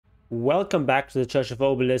Welcome back to the Church of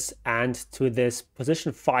Obelisk and to this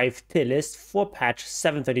position 5 tier list for patch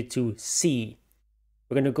 732C.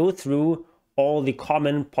 We're going to go through all the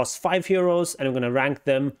common POS 5 heroes and I'm going to rank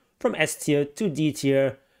them from S tier to D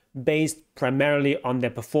tier based primarily on their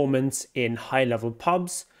performance in high level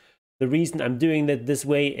pubs. The reason I'm doing that this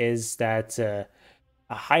way is that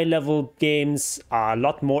high level games are a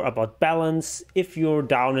lot more about balance. If you're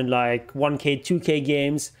down in like 1k, 2k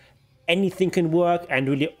games, anything can work, and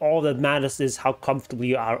really all that matters is how comfortable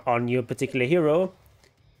you are on your particular hero.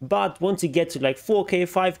 But once you get to like 4k,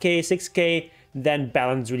 5k, 6k, then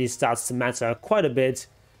balance really starts to matter quite a bit.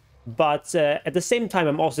 But at the same time,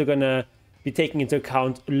 I'm also gonna be taking into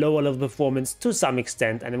account lower level performance to some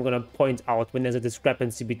extent, and I'm gonna point out when there's a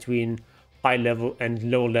discrepancy between high level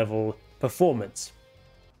and low level performance.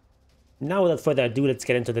 Now without further ado, let's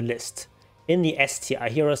get into the list. In the S tier are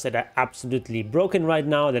heroes that are absolutely broken right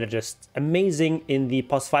now, that are just amazing in the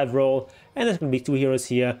POS 5 role, and there's going to be two heroes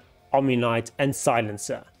here, Omni Knight and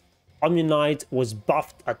Silencer. Omni Knight was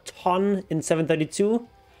buffed a ton in 732,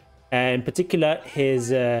 and in particular his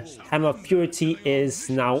Hammer of Purity is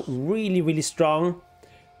now really strong,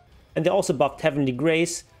 and they also buffed Heavenly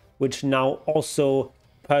Grace, which now also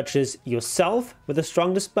purchase yourself with a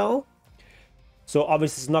strong dispel. So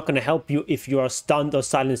obviously it's not going to help you if you are stunned or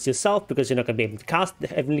silenced yourself, because you're not going to be able to cast the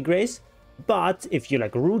Heavenly Grace. But if you're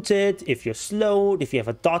like rooted, if you're slowed, if you have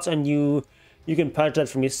a dot on you, you can purge that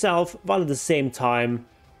from yourself, while at the same time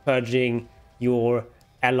purging your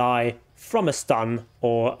ally from a stun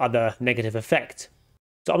or other negative effect.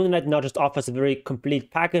 So Omni Knight now just offers a very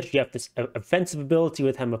complete package. You have this offensive ability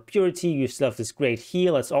with Hammer of Purity, you still have this great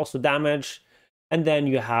heal that's also damage. And then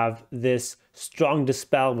you have this strong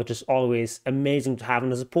dispel, which is always amazing to have on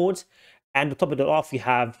the support. And to top it all off, you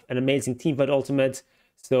have an amazing teamfight ultimate.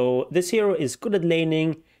 So this hero is good at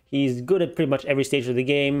laning. He's good at pretty much every stage of the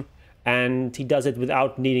game. And he does it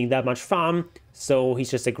without needing that much farm. So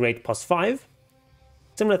he's just a great POS 5.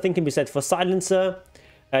 Similar thing can be said for Silencer.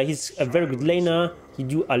 He's a very good laner. He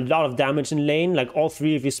do a lot of damage in lane. Like all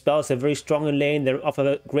three of his spells are very strong in lane. They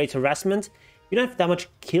offer great harassment. You don't have that much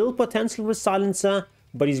kill potential with Silencer,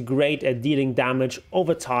 but he's great at dealing damage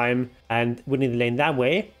over time and winning the lane that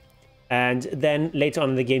way. And then later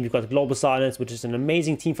on in the game, you've got Global Silence, which is an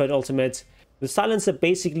amazing teamfight ultimate. With Silencer,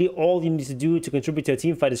 basically all you need to do to contribute to a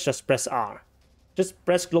teamfight is just press R. Just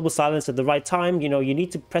press Global Silence at the right time. You know, you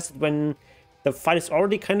need to press it when the fight is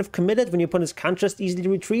already kind of committed, when your opponents can't just easily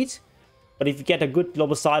retreat. But if you get a good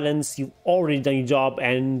Global Silence, you've already done your job,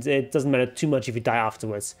 and it doesn't matter too much if you die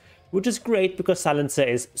afterwards. Which is great because Silencer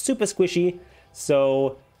is super squishy,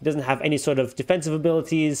 so it doesn't have any sort of defensive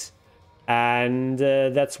abilities, and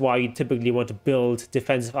that's why you typically want to build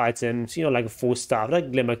defensive items, you know, like a Force Staff,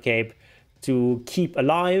 like Glimmer Cape, to keep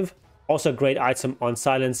alive. Also a great item on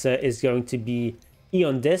Silencer is going to be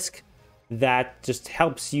Eon Disc, that just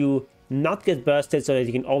helps you not get bursted so that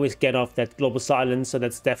you can always get off that Global Silence, so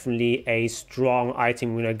that's definitely a strong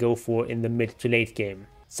item we're going to go for in the mid to late game.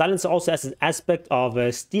 Silencer also has an aspect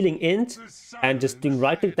of stealing int and just doing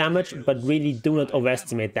right-click damage, but really do not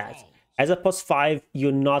overestimate that. As a POS 5,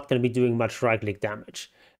 you're not going to be doing much right-click damage.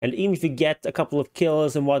 And even if you get a couple of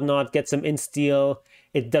kills and whatnot, get some int-steal,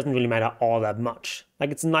 it doesn't really matter all that much.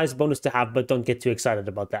 Like, it's a nice bonus to have, but don't get too excited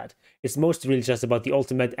about that. It's mostly really just about the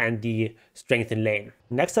ultimate and the strength in lane.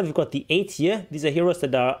 Next up, we've got the A tier. These are heroes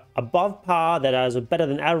that are above par, that are better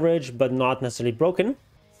than average, but not necessarily broken.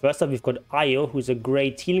 First up, we've got Io, who's a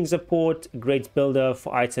great healing support, great builder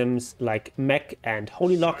for items like Mech and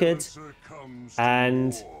Holy Locket.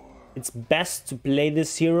 And it's best to play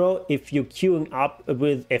this hero if you're queuing up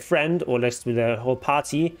with a friend or just with a whole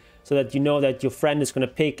party, so that you know that your friend is going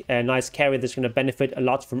to pick a nice carry that's going to benefit a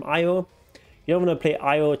lot from Io. You don't want to play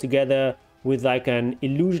Io together with like an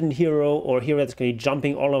illusion hero or a hero that's going to be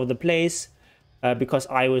jumping all over the place. Because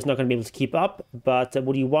Io is not going to be able to keep up, but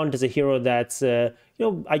what you want is a hero that's, you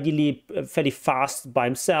know, ideally fairly fast by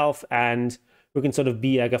himself, and who can sort of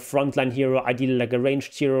be like a frontline hero, ideally like a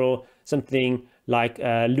ranged hero, something like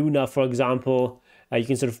Luna, for example. You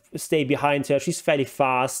can sort of stay behind her. She's fairly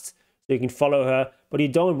fast, so you can follow her, but you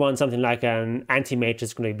don't want something like an anti-mage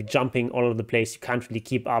that's going to be jumping all over the place. You can't really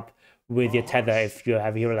keep up with your tether if you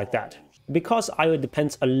have a hero like that. Because Io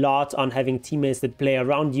depends a lot on having teammates that play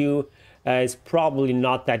around you, it's probably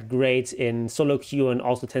not that great in solo queue, and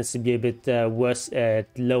also tends to be a bit worse at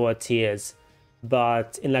lower tiers.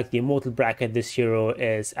 But in like the Immortal bracket, this hero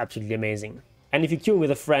is absolutely amazing. And if you queue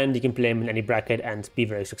with a friend, you can play him in any bracket and be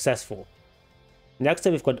very successful. Next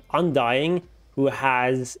up, we've got Undying, who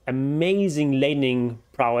has amazing laning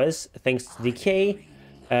prowess thanks to Decay.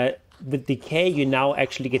 with Decay, you now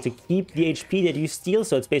actually get to keep the HP that you steal,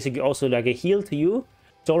 so it's basically also like a heal to you.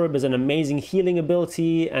 Sorib is an amazing healing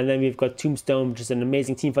ability, and then we've got Tombstone, which is an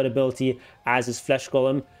amazing teamfight ability, as is Flesh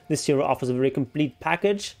Golem. This hero offers a very complete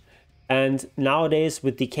package, and nowadays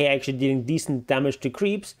with Decay actually dealing decent damage to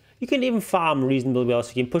creeps, you can even farm reasonably well. So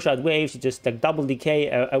you can push out waves, you just like double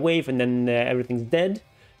Decay a wave, and then everything's dead.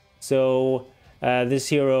 So this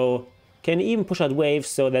hero can even push out waves,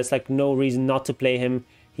 so there's like no reason not to play him.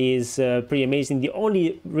 He's pretty amazing. The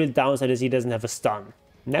only real downside is he doesn't have a stun.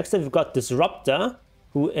 Next up, we've got Disruptor,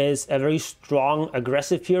 who is a very strong,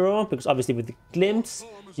 aggressive hero, because obviously with the Glimpse,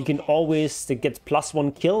 you can always get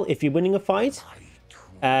 +1 kill if you're winning a fight.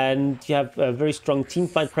 And you have a very strong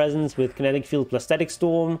teamfight presence with Kinetic Field plus Static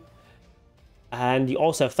Storm. And you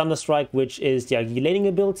also have Thunderstrike, which is the laning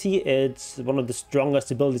ability. It's one of the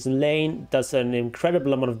strongest abilities in lane. Does an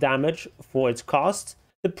incredible amount of damage for its cost.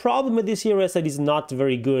 The problem with this hero is that he's not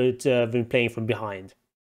very good when playing from behind.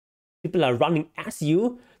 People are running at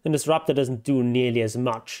you, then Disruptor doesn't do nearly as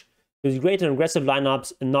much. He's great in aggressive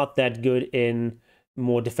lineups and not that good in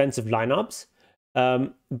more defensive lineups.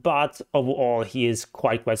 But overall, he is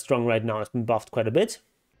quite strong right now. It's been buffed quite a bit.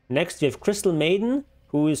 Next, we have Crystal Maiden,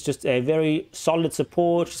 who is just a very solid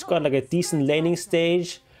support. She's got like a decent laning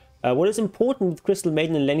stage. What is important with Crystal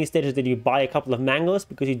Maiden in laning stage is that you buy a couple of mangoes,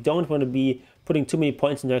 because you don't want to be putting too many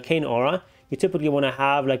points in Arcane Aura. You typically want to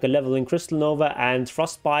have like a level in Crystal Nova and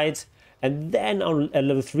Frostbite, and then on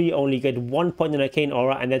level 3 only get 1 point in Arcane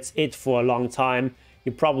Aura, and that's it for a long time.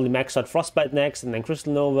 You probably max out Frostbite next, and then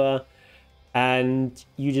Crystal Nova, and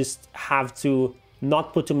you just have to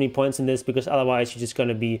not put too many points in this, because otherwise you're just going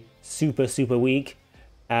to be super weak.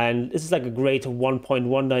 And this is like a great 1-point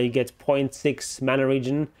wonder. You get 0.6 mana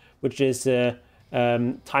regen, which is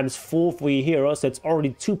times 4 for your hero, so it's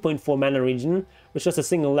already 2.4 mana regen, which is just a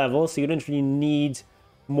single level, so you don't really need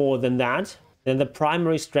more than that. Then the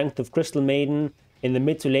primary strength of Crystal Maiden in the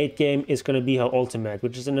mid to late game is going to be her ultimate,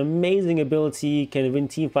 which is an amazing ability, can win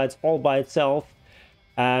teamfights all by itself.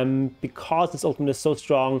 Because this ultimate is so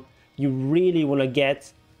strong, you really want to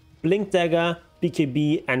get Blink Dagger,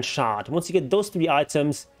 BKB, and Shard. Once you get those 3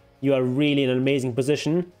 items, you are really in an amazing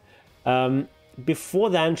position. Before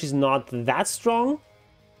then, she's not that strong,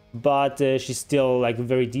 but she's still like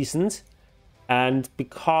very decent. And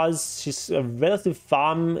because she's a relatively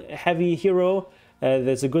farm-heavy hero,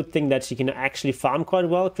 there's a good thing that she can actually farm quite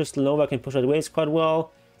well. Crystal Nova can push out waves quite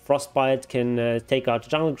well. Frostbite can take out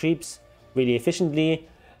jungle creeps really efficiently.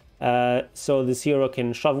 So this hero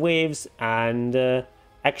can shove waves and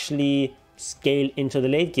actually scale into the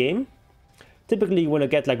late game. Typically, you want to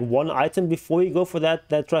get like 1 item before you go for that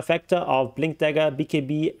trifecta of Blink Dagger,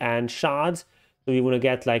 BKB, and Shard. So you want to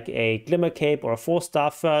get like a Glimmer Cape or a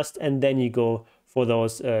 4-star first, and then you go for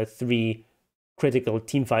those 3 critical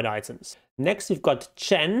teamfight items. Next, we've got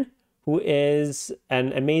Chen, who is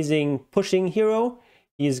an amazing pushing hero.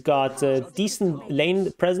 He's got decent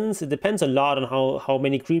lane presence. It depends a lot on how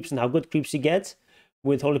many creeps and how good creeps you get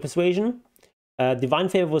with Holy Persuasion. Divine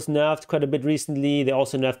Favor was nerfed quite a bit recently. They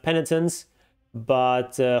also nerfed Penitence,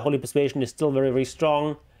 but Holy Persuasion is still very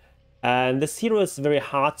strong. And this hero is very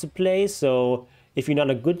hard to play, so if you're not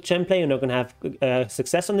a good Chen player, you're not going to have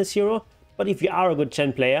success on this hero. But if you are a good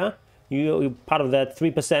Chen player, you're part of that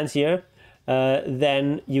 3% here,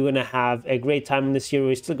 then you're going to have a great time on this hero.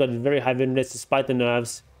 He's still got very high win rates despite the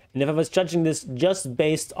nerfs. And if I was judging this just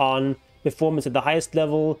based on performance at the highest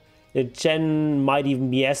level, Chen might even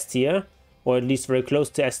be S tier, or at least very close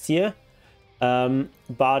to S tier.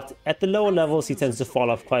 But at the lower levels, he tends to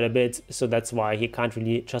fall off quite a bit, so that's why he can't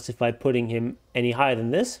really justify putting him any higher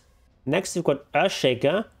than this. Next, we've got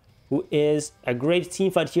Earthshaker, who is a great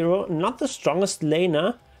teamfight hero. Not the strongest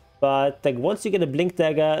laner, but like once you get a Blink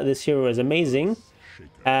Dagger, this hero is amazing.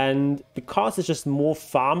 And because it's just more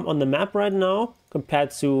farm on the map right now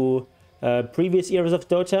compared to previous eras of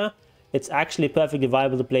Dota, it's actually perfectly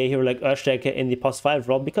viable to play a hero like Earthshaker in the +5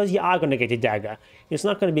 role, because you are going to get a dagger. It's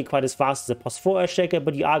not going to be quite as fast as a +4 Earthshaker,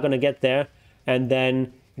 but you are going to get there. And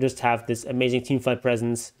then you just have this amazing teamfight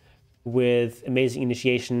presence with amazing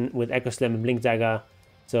initiation with Echo Slam and Blink Dagger.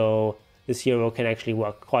 So this hero can actually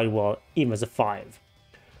work quite well, even as a 5.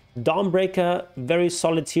 Dawnbreaker, very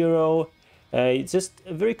solid hero. It's just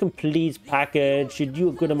a very complete package. You do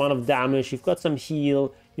a good amount of damage. You've got some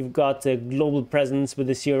heal. You've got a global presence with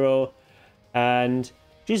this hero. And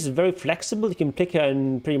she's very flexible. You can pick her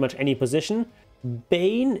in pretty much any position.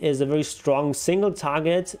 Bane is a very strong single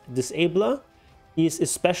target disabler. He's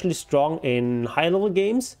especially strong in high level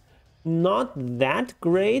games. Not that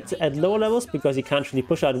great at lower levels because he can't really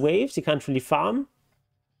push out waves. He can't really farm.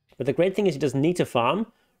 But the great thing is he doesn't need to farm.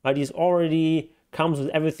 Right? He's already comes with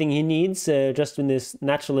everything he needs, just in his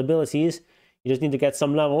natural abilities. You just need to get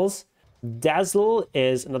some levels. Dazzle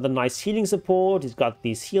is another nice healing support. He's got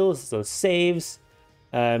these heals, those saves.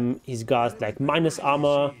 He's got like minus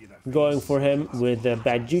armor going for him with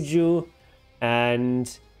bad juju.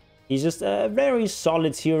 And he's just a very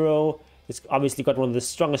solid hero. He's obviously got one of the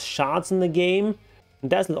strongest shards in the game.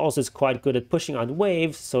 Dazzle also is quite good at pushing out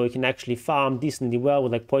waves, so he can actually farm decently well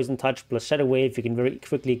with like Poison Touch plus Shadow Wave. You can very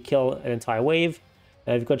quickly kill an entire wave.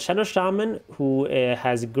 We've got Shadow Shaman, who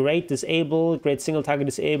has great disable, great single target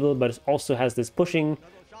disable, but also has this pushing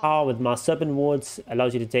power with Mars Serpent Wards,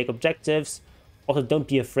 allows you to take objectives. Also, don't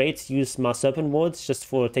be afraid to use Mars Serpent Wards just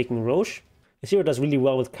for taking Roche. This hero does really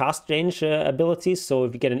well with cast range abilities, so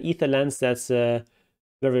if you get an Ether Lens, that's very,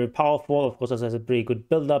 very powerful. Of course, also has a pretty good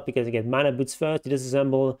build-up because you get Mana Boots first, you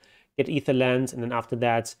disassemble, get Ether Lens, and then after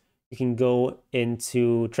that, you can go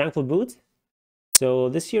into Tranquil Boot. So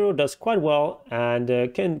this hero does quite well and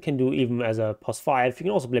can do even as a pos 5. You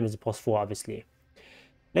can also play him as a pos 4, obviously.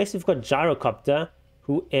 Next, we've got Gyrocopter,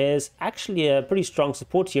 who is actually a pretty strong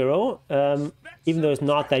support hero, even though he's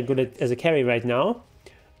not that good as a carry right now.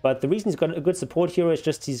 But the reason he's got a good support hero is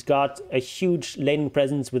just he's got a huge laning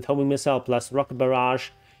presence with Homing Missile plus Rocket Barrage.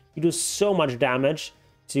 You do so much damage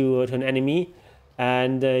to an enemy,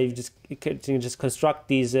 and you can just construct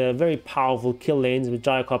these very powerful kill lanes with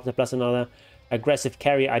Gyrocopter plus another aggressive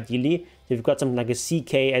carry ideally. If you've got something like a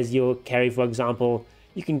CK as your carry, for example,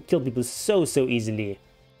 you can kill people so easily.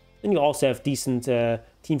 Then you also have decent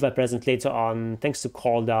teamfight presence later on, thanks to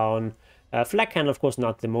Call Down. Flag Cannon, of course,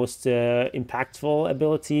 not the most impactful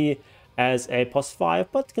ability as a pos 5,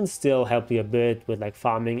 but can still help you a bit with like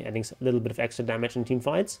farming, adding a little bit of extra damage in team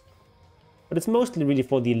fights. But it's mostly really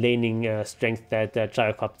for the laning strength that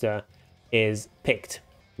Gyrocopter is picked.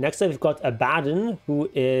 Next up, we've got Abaddon, who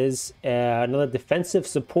is another defensive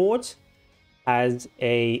support, has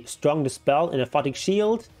a strong dispel and a Photic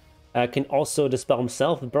Shield, can also dispel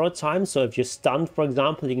himself with Borrowed Time. So if you're stunned, for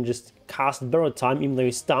example, you can just cast Borrowed Time even though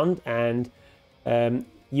you're stunned, and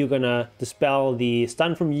you're gonna dispel the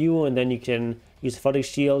stun from you, and then you can use the Photic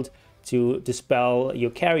Shield to dispel your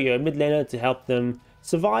carrier mid laner to help them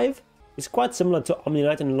survive. It's quite similar to Omni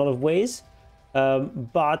Knight in a lot of ways.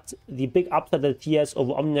 But the big upside that he has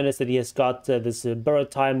over Omni Knight is that he has got this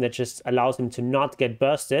Borrowed Time that just allows him to not get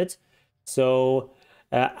bursted. So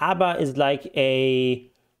Abba is like a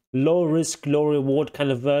low risk, low reward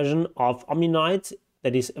kind of version of Omni Knight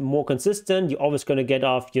that is more consistent. You're always going to get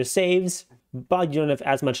off your saves, but you don't have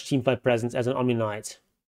as much teamfight presence as an Omni Knight.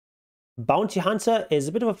 Bounty Hunter is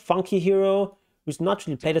a bit of a funky hero who's not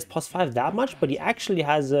really played as pos 5 that much, but he actually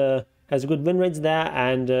has good win rates there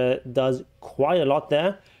and does quite a lot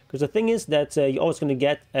there. Because the thing is that you're always going to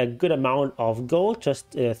get a good amount of gold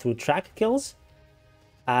just through track kills.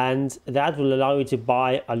 And that will allow you to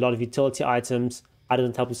buy a lot of utility items, items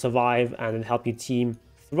that help you survive and help your team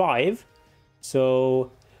thrive.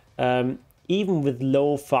 So even with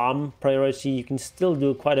low farm priority, you can still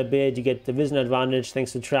do quite a bit. You get the vision advantage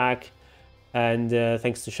thanks to track, and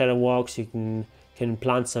thanks to Shadow Walks, you can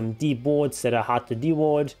plant some deep wards that are hard to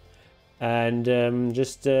deward, and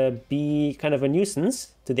just be kind of a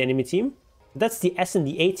nuisance to the enemy team. That's the S and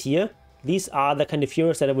the A tier. These are the kind of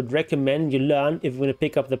heroes that I would recommend you learn if you're going to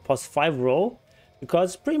pick up the pos 5 role,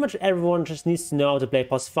 because pretty much everyone just needs to know how to play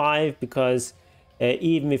pos 5, because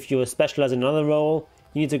even if you're specialized in another role,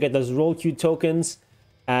 you need to get those role queue tokens,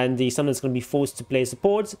 and sometimes going to be forced to play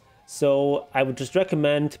support. So I would just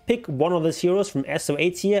recommend pick one of those heroes from S or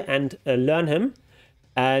A tier and learn him,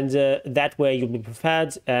 and that way you'll be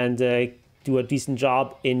prepared and do a decent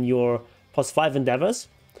job in your pos 5 endeavors.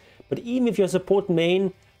 But even if you're support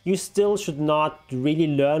main, you still should not really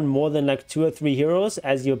learn more than like 2 or 3 heroes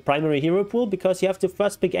as your primary hero pool, because you have to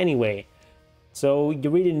first pick anyway. So you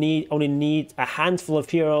really only need a handful of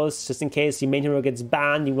heroes, just in case your main hero gets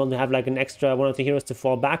banned. You want to have like an extra 1 or 2 heroes to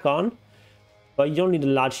fall back on. But you don't need a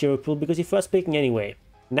large hero pool because you're first picking anyway.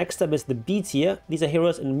 Next up is the B tier. These are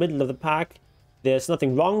heroes in the middle of the pack. There's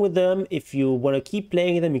nothing wrong with them. If you want to keep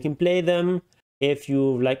playing them, you can play them. If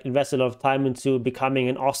you like invest a lot of time into becoming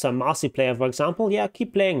an awesome Marcy player, for example, yeah,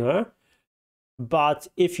 keep playing her. But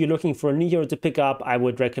if you're looking for a new hero to pick up, I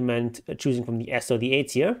would recommend choosing from the S or the A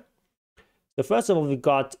tier. So first of all, we've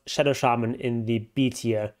got Shadow Shaman in the B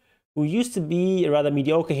tier, who used to be a rather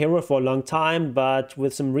mediocre hero for a long time, but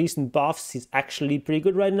with some recent buffs, he's actually pretty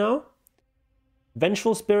good right now.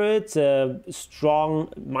 Vengeful Spirit,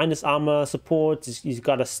 strong minus armor support. He's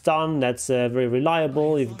got a stun that's very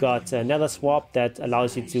reliable. You've got Nether Swap that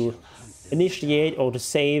allows you to initiate or to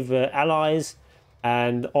save allies,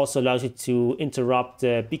 and also allows you to interrupt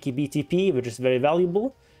BKB TP, which is very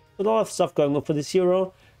valuable. A lot of stuff going on for this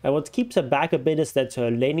hero. And what keeps her back a bit is that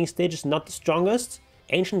her laning stage is not the strongest.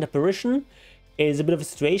 Ancient Apparition is a bit of a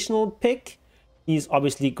situational pick. He's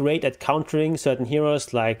obviously great at countering certain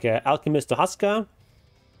heroes like Alchemist or Husker.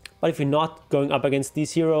 But if you're not going up against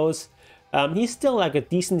these heroes, he's still like a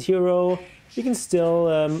decent hero. You can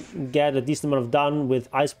still get a decent amount of done with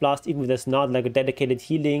Ice Blast, even if there's not like a dedicated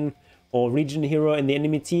healing or regen hero in the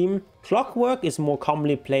enemy team. Clockwork is more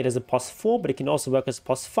commonly played as a pos 4, but it can also work as a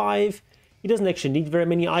pos 5. He doesn't actually need very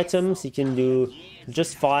many items. He can do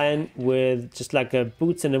just fine with just like a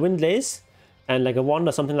boots and a windlace and like a wand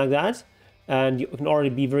or something like that. And you can already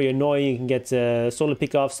be very annoying. You can get solo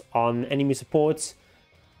pickoffs on enemy supports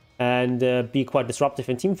and be quite disruptive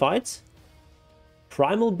in team fights.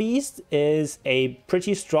 Primal Beast is a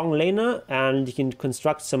pretty strong laner, and you can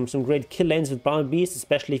construct some great kill lanes with Primal Beast,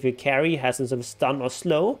 especially if your carry has some sort of stun or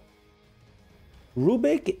slow.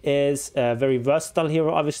 Rubik is a very versatile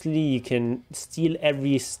hero, obviously. You can steal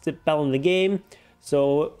every spell in the game,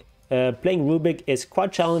 so playing Rubik is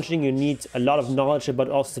quite challenging. You need a lot of knowledge about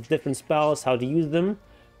all sorts of different spells, how to use them.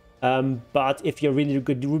 But if you're a really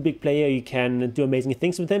good Rubik player, you can do amazing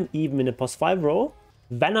things with him, even in a pos 5 role.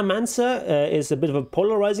 Venomancer is a bit of a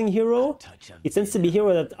polarizing hero. He tends to be a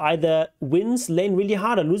hero that either wins lane really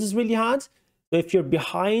hard or loses really hard. So if you're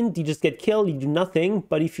behind, you just get killed, you do nothing.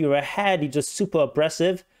 But if you're ahead, you're just super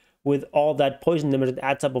oppressive with all that poison damage that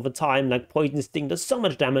adds up over time. Like Poison Sting does so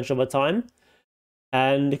much damage over time.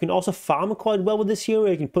 And you can also farm quite well with this hero.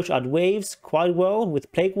 You can push out waves quite well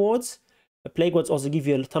with Plague Wards. Plague Wards also give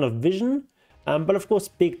you a ton of vision. But of course,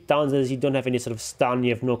 big downside is you don't have any sort of stun,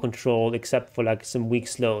 you have no control except for like some weak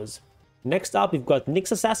slows. Next up, we've got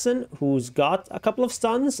Nyx Assassin, who's got a couple of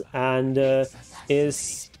stuns and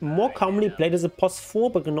is more commonly played as a pos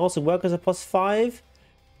 4, but can also work as a pos 5.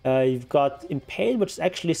 You've got Impale, which is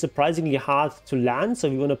actually surprisingly hard to land, so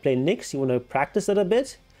if you want to play Nyx, you want to practice it a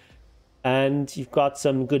bit. And you've got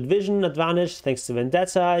some good vision advantage thanks to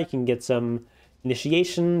Vendetta. You can get some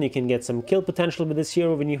initiation, you can get some kill potential with this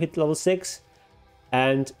hero when you hit level 6.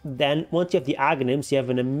 And then once you have the Aghanims, you have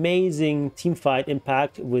an amazing teamfight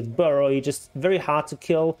impact with Burrow. You're just very hard to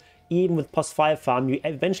kill. Even with pos 5 farm, you're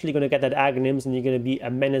eventually going to get that Aghanims and you're going to be a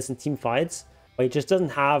menace in teamfights. But it just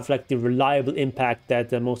doesn't have like the reliable impact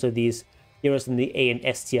that most of these heroes in the A and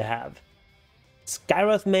S tier have.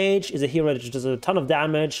 Skywrath Mage is a hero that does a ton of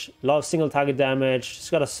damage, a lot of single target damage, it's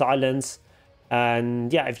got a silence.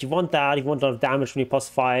 And yeah, if you want that, if you want a lot of damage when you pos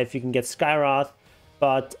 5, you can get Skywrath.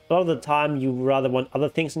 But a lot of the time, you rather want other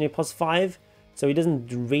things in your pos 5. So he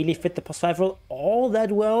doesn't really fit the pos 5 role all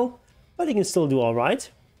that well, but he can still do alright.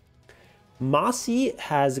 Marcy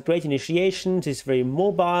has great initiation, she's very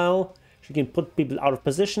mobile, she can put people out of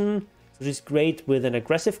position. So she's great with an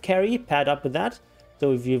aggressive carry paired up with that.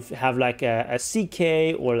 So if you have like a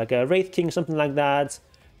CK or like a Wraith King, something like that,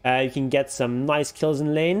 you can get some nice kills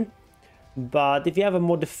in lane. But if you have a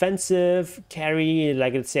more defensive carry,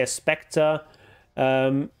 like let's say a Spectre,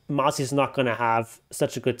 Marcy is not going to have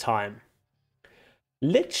such a good time.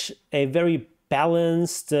 Lich, a very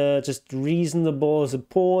balanced, just reasonable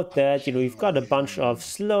support that, you know, you've got a bunch of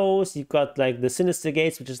slows, you've got like the Sinister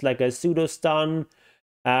Gates, which is like a pseudo stun,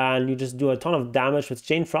 and you just do a ton of damage with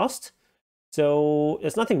Chain Frost. So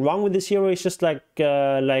there's nothing wrong with this hero, it's just like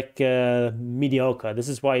mediocre. This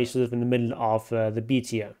is why he's sort of in the middle of the B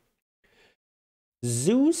tier.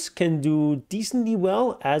 Zeus can do decently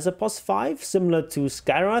well as a pos 5, similar to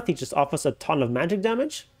Skywrath. He just offers a ton of magic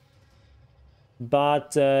damage.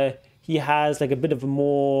 But he has like a bit of a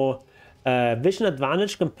more vision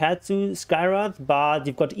advantage compared to Skywrath, but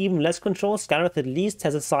you've got even less control. Skywrath at least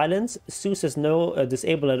has a silence. Zeus has no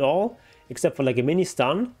disable at all, except for like a mini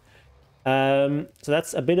stun. So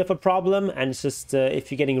that's a bit of a problem, and it's just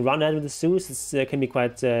if you're getting run at with the Zeus, it can be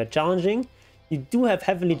quite challenging. You do have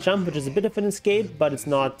Heavenly Jump, which is a bit of an escape, but it's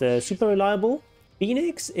not super reliable.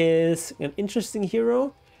 Phoenix is an interesting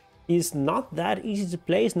hero. He's not that easy to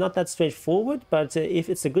play, it's not that straightforward, but if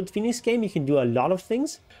it's a good Phoenix game, you can do a lot of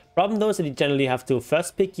things. Problem though is that you generally have to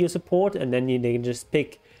first pick your support, and then you can just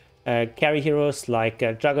pick carry heroes like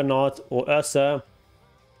Juggernaut or Ursa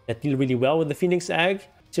that deal really well with the Phoenix Egg.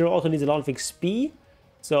 This hero also needs a lot of XP.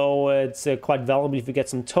 So it's quite valuable if you get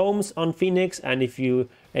some tomes on Phoenix, and if you're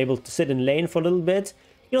able to sit in lane for a little bit.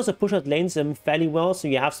 You can also push out lanes fairly well, so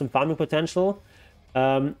you have some farming potential.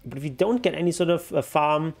 But if you don't get any sort of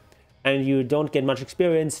farm and you don't get much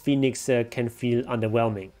experience, Phoenix can feel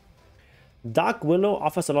underwhelming. Dark Willow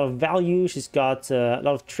offers a lot of value. She's got a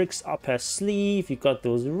lot of tricks up her sleeve. You've got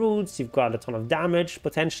those roots, you've got a ton of damage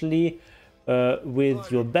potentially.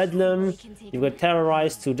 With your Bedlam, you've got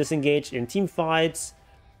Terrorize to disengage in team fights.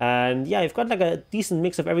 And yeah, you've got like a decent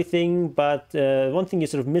mix of everything, but one thing you're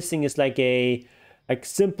sort of missing is like a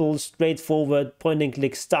simple, straightforward point and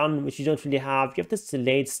click stun, which you don't really have. You have this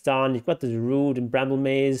delayed stun, you've got this root and bramble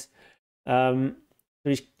maze.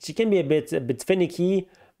 She can be a bit finicky,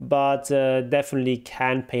 but definitely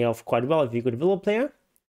can pay off quite well if you're a good Willow player.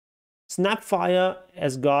 Snapfire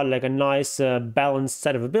has got like a nice balanced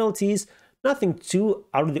set of abilities. Nothing too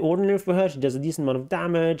out of the ordinary for her. She does a decent amount of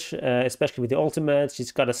damage, especially with the ultimate.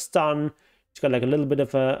 She's got a stun. She's got like a little bit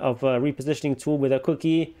of a repositioning tool with her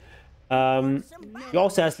cookie. She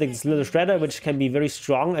also has like this little shredder, which can be very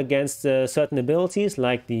strong against certain abilities,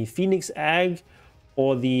 like the Phoenix Egg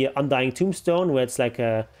or the Undying Tombstone, where it's like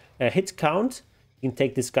a hit count. You can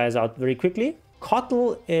take these guys out very quickly.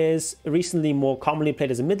 Kotl is recently more commonly played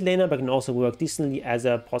as a mid laner, but can also work decently as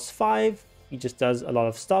a pos 5. He just does a lot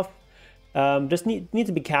of stuff. Just need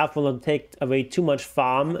to be careful not to take away too much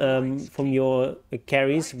farm from your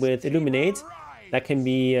carries with Illuminate. That can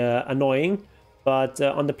be annoying, but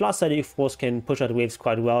on the plus side, you of course can push out waves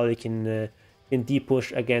quite well. You can deep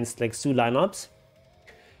push against like Su lineups.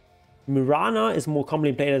 Mirana is more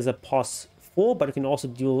commonly played as a pos 4, but it can also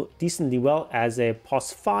do decently well as a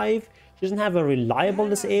pos 5. She doesn't have a reliable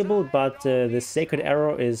disable, but the Sacred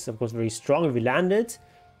Arrow is of course very strong if you land it.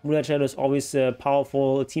 Moonlight Shadow is always a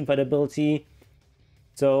powerful teamfight ability.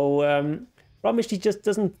 So problem is she just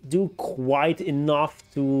doesn't do quite enough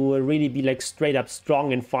to really be like straight up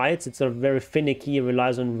strong in fights. It's sort of very finicky,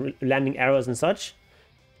 relies on landing arrows and such.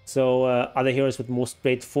 So other heroes with more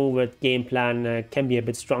straightforward game plan can be a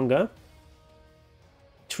bit stronger.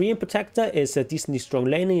 Treant Protector is a decently strong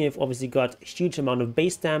laner. You've obviously got a huge amount of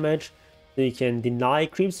base damage, so you can deny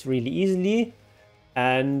creeps really easily,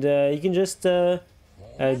 and you can just do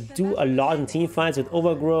a lot in team fights with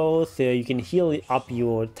Overgrowth. You can heal up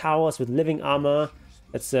your towers with Living Armor.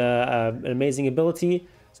 That's an amazing ability.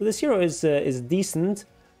 So this hero is decent,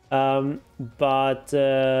 but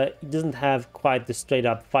it doesn't have quite the straight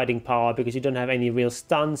up fighting power because you don't have any real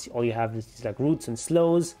stuns. All you have is these, like roots and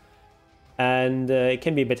slows, and it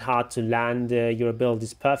can be a bit hard to land your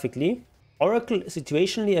abilities perfectly. Oracle is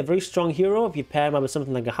situationally a very strong hero if you pair him up with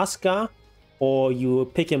something like a Huskar, or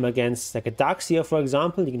you pick him against like a Darkseer, for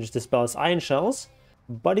example. You can just dispel his Iron Shells.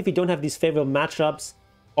 But if you don't have these favorable matchups,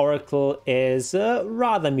 Oracle is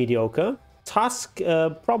rather mediocre. Tusk,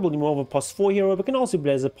 probably more of a pos 4 hero, but can also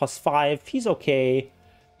play as a pos 5. He's okay.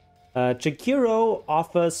 Jakiro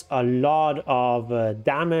offers a lot of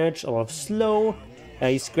damage, a lot of slow.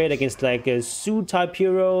 He's great against like Su type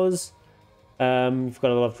heroes. You've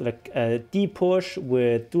got a lot of like deep push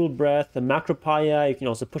with dual breath and macropia. You can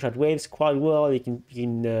also push out waves quite well. You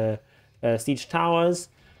can siege towers.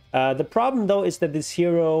 The problem though is that this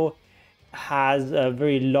hero has a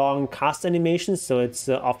very long cast animation, so it's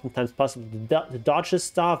oftentimes possible to dodge his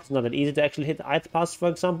stuff. It's not that easy to actually hit Ith Pass, for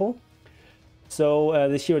example. So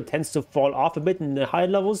this hero tends to fall off a bit in the higher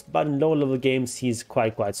levels, but in lower level games he's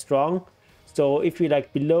quite strong. So if you're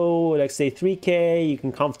like below, like say 3k, you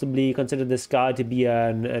can comfortably consider this guy to be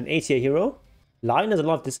an A tier hero. Lion has a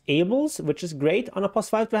lot of disables, which is great on a pos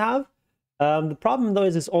 5 to have. The problem though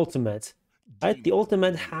is his ultimate. Right? The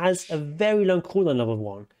ultimate has a very long cooldown level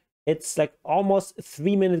 1. It's like almost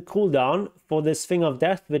 3-minute cooldown for this Thing of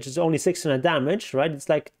Death, which is only 600 damage, right? It's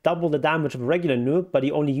like double the damage of a regular nuke, but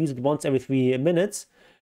you only use it once every 3 minutes.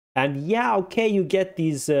 And yeah, okay, you get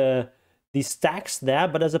these stacks there,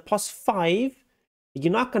 but as a pos 5,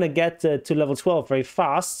 you're not going to get to level 12 very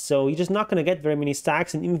fast, so you're just not going to get very many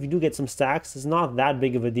stacks, and even if you do get some stacks, it's not that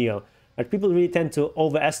big of a deal. Like, people really tend to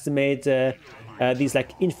overestimate these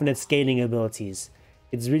like infinite scaling abilities.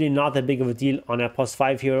 It's really not that big of a deal on a pos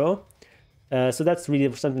 5 hero, so that's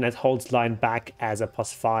really something that holds Lion back as a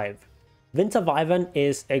pos 5. Winter Wyvern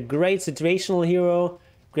is a great situational hero,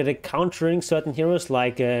 great at countering certain heroes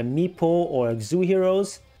like Meepo or Xu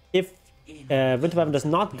heroes. If Winter Wyvern does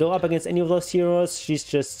not go up against any of those heroes, she's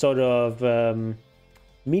just sort of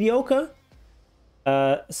mediocre.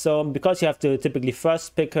 So because you have to typically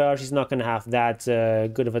first pick her, she's not going to have that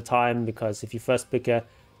good of a time, because if you first pick her,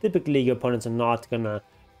 typically your opponents are not going to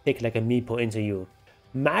pick like a Meepo into you.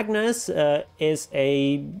 Magnus is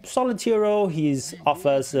a solid hero. He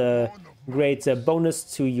offers a great bonus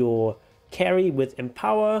to your carry with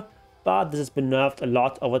Empower, but this has been nerfed a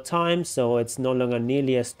lot over time, so it's no longer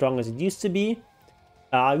nearly as strong as it used to be.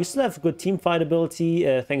 You still have good teamfight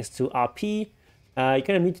ability thanks to RP. You kind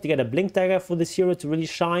of need to get a Blink Dagger for this hero to really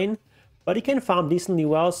shine, but he can farm decently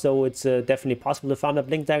well, so it's definitely possible to farm a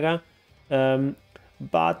Blink Dagger.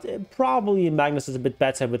 But probably Magnus is a bit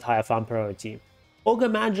better with higher farm priority. Ogre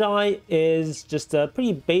Magi is just a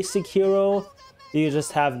pretty basic hero. You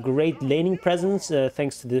just have great laning presence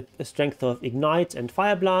thanks to the strength of Ignite and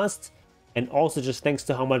Fire Blast, and also just thanks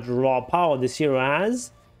to how much raw power this hero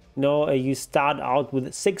has. You know, you start out with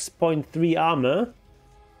 6.3 armor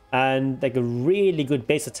and like a really good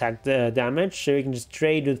base attack damage, so you can just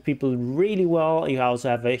trade with people really well. You also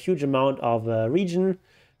have a huge amount of regen,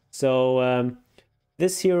 so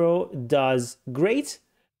this hero does great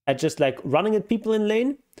at just like running at people in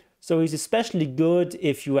lane. So he's especially good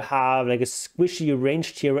if you have like a squishy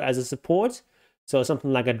ranged hero as a support. So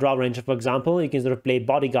something like a Drow Ranger, for example, you can sort of play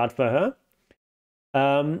bodyguard for her.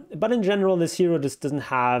 But in general, this hero just doesn't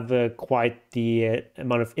have quite the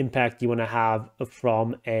amount of impact you want to have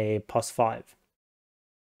from a POS 5.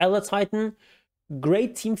 Elder Titan,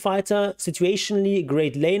 great team fighter, situationally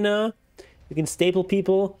great laner. You can staple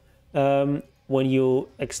people when you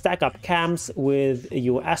like stack up camps with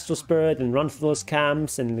your Astral Spirit and run for those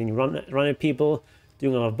camps, and then you run at people,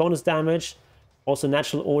 doing a lot of bonus damage. Also,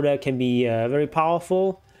 Natural Order can be very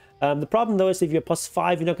powerful. The problem though is if you're POS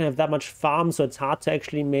 5, you're not going to have that much farm, so it's hard to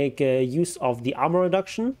actually make use of the armor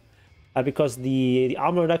reduction, because the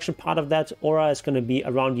armor reduction part of that aura is going to be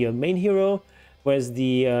around your main hero, whereas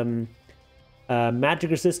the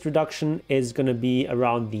magic resist reduction is going to be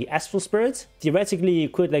around the Astral Spirit. Theoretically, you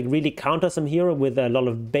could like really counter some hero with a lot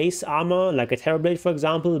of base armor, like a Terrorblade for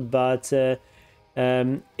example, but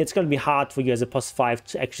it's going to be hard for you as a POS 5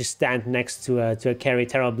 to actually stand next to a carry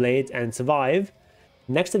Terrorblade and survive.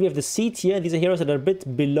 Next up, we have the C tier. These are heroes that are a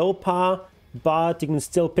bit below par, but you can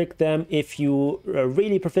still pick them if you are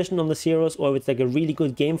really proficient on these heroes or if it's like a really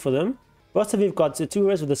good game for them. First up, we've got two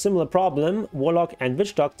heroes with a similar problem, Warlock and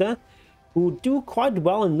Witch Doctor, who do quite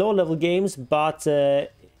well in low-level games, but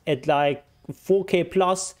at like 4k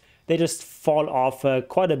plus, they just fall off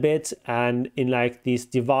quite a bit, and in like these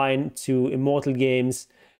Divine to Immortal games,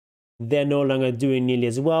 they're no longer doing nearly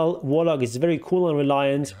as well. Warlock is very cool and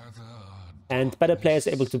reliant, and better players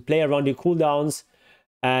are able to play around your cooldowns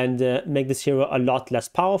and make this hero a lot less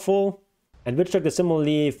powerful. And Witch Doctor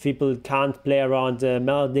similarly, if people can't play around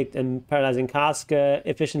Maledict and Paralyzing Cask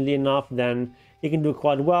efficiently enough, then he can do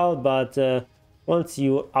quite well, but once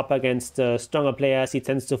you up against stronger players, he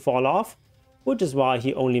tends to fall off, which is why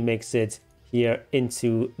he only makes it here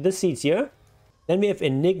into the C tier. Then we have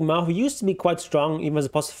Enigma, who used to be quite strong even as a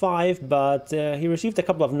POS 5, but he received a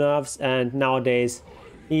couple of nerfs, and nowadays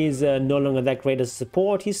he's no longer that great as a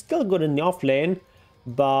support. He's still good in the off lane,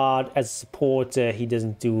 but as a support, he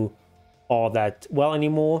doesn't do all that well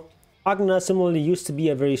anymore. Agna similarly used to be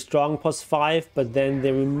a very strong POS 5, but then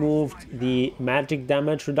they removed the magic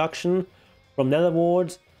damage reduction from Nether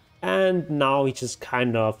Ward, and now he's just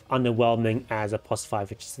kind of underwhelming as a POS 5,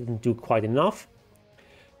 which doesn't do quite enough.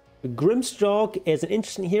 Grimstroke is an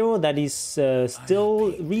interesting hero that is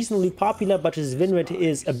still reasonably popular, but his win rate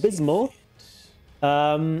is abysmal.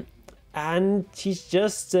 And he's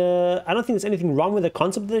just, I don't think there's anything wrong with the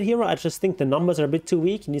concept of the hero, I just think the numbers are a bit too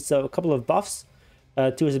weak. He needs a couple of buffs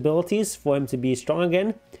to his abilities for him to be strong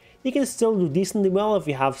again. He can still do decently well if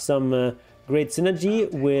you have some great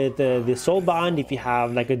synergy with the Soulbind, if you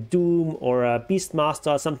have like a Doom or a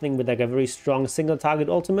Beastmaster or something with like a very strong single target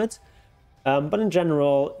ultimate. But in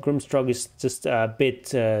general, Grimstroke is just a bit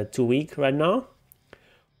too weak right now.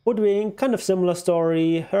 Woodwing, kind of similar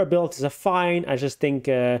story. Her abilities are fine. I just think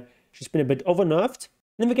she's been a bit overnerfed.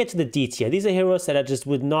 Then we get to the D tier. These are heroes that I just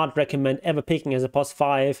would not recommend ever picking as a POS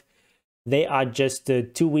 5. They are just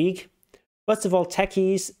too weak. First of all,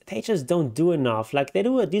 techies, they just don't do enough. Like, they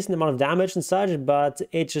do a decent amount of damage and such, but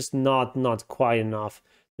it's just not quite enough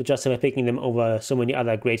to justify picking them over so many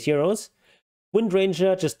other great heroes. Wind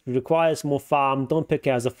Ranger just requires more farm. Don't pick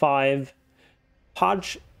her as a 5.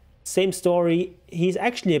 Pudge, same story. He's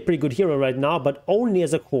actually a pretty good hero right now, but only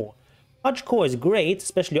as a core. Pudge core is great,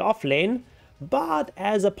 especially off lane, but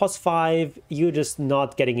as a POS 5, you're just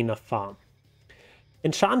not getting enough farm.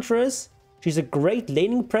 Enchantress, she's a great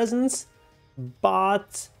laning presence,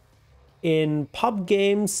 but in pub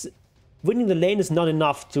games, winning the lane is not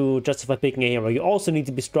enough to justify picking a hero. You also need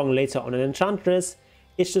to be strong later on. An Enchantress,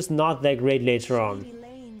 it's just not that great later on.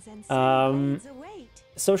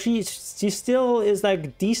 So she still is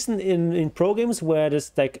like decent in pro games where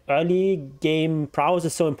this like early game prowess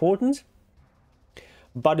is so important.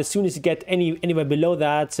 But as soon as you get anywhere below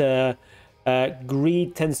that,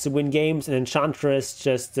 Greed tends to win games, and Enchantress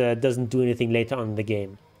just doesn't do anything later on in the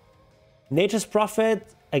game. Nature's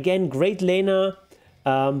Prophet, again, great laner,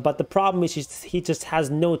 but the problem is he just has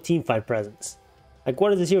no teamfight presence. Like, what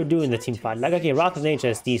does this hero do in the teamfight? Like, okay, Wrath of Nature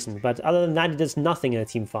is decent, but other than that, he does nothing in a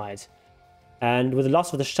teamfight. And with the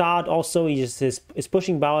loss of the shard, also, his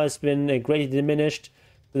pushing power has been greatly diminished,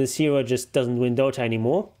 so this hero just doesn't win Dota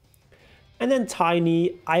anymore. And then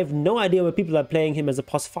Tiny, I have no idea why people are playing him as a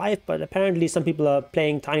pos 5, but apparently some people are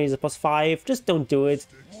playing Tiny as a pos 5. Just don't do it.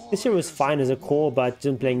 This hero is fine as a core, but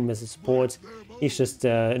just playing him as a support, he's just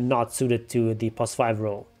not suited to the pos 5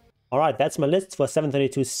 role. Alright, that's my list for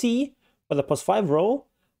 732C for the pos 5 role.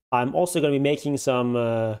 I'm also going to be making some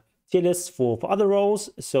tier lists for other roles,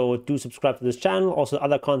 so do subscribe to this channel. Also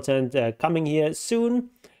other content coming here soon.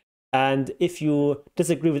 And if you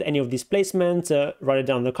disagree with any of these placements, write it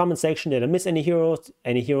down in the comment section. Did I miss any heroes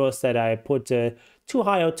that I put too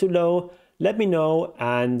high or too low? Let me know.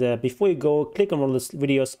 And before you go, click on one of the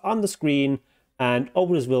videos on the screen, and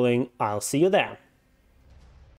Owen is willing, I'll see you there.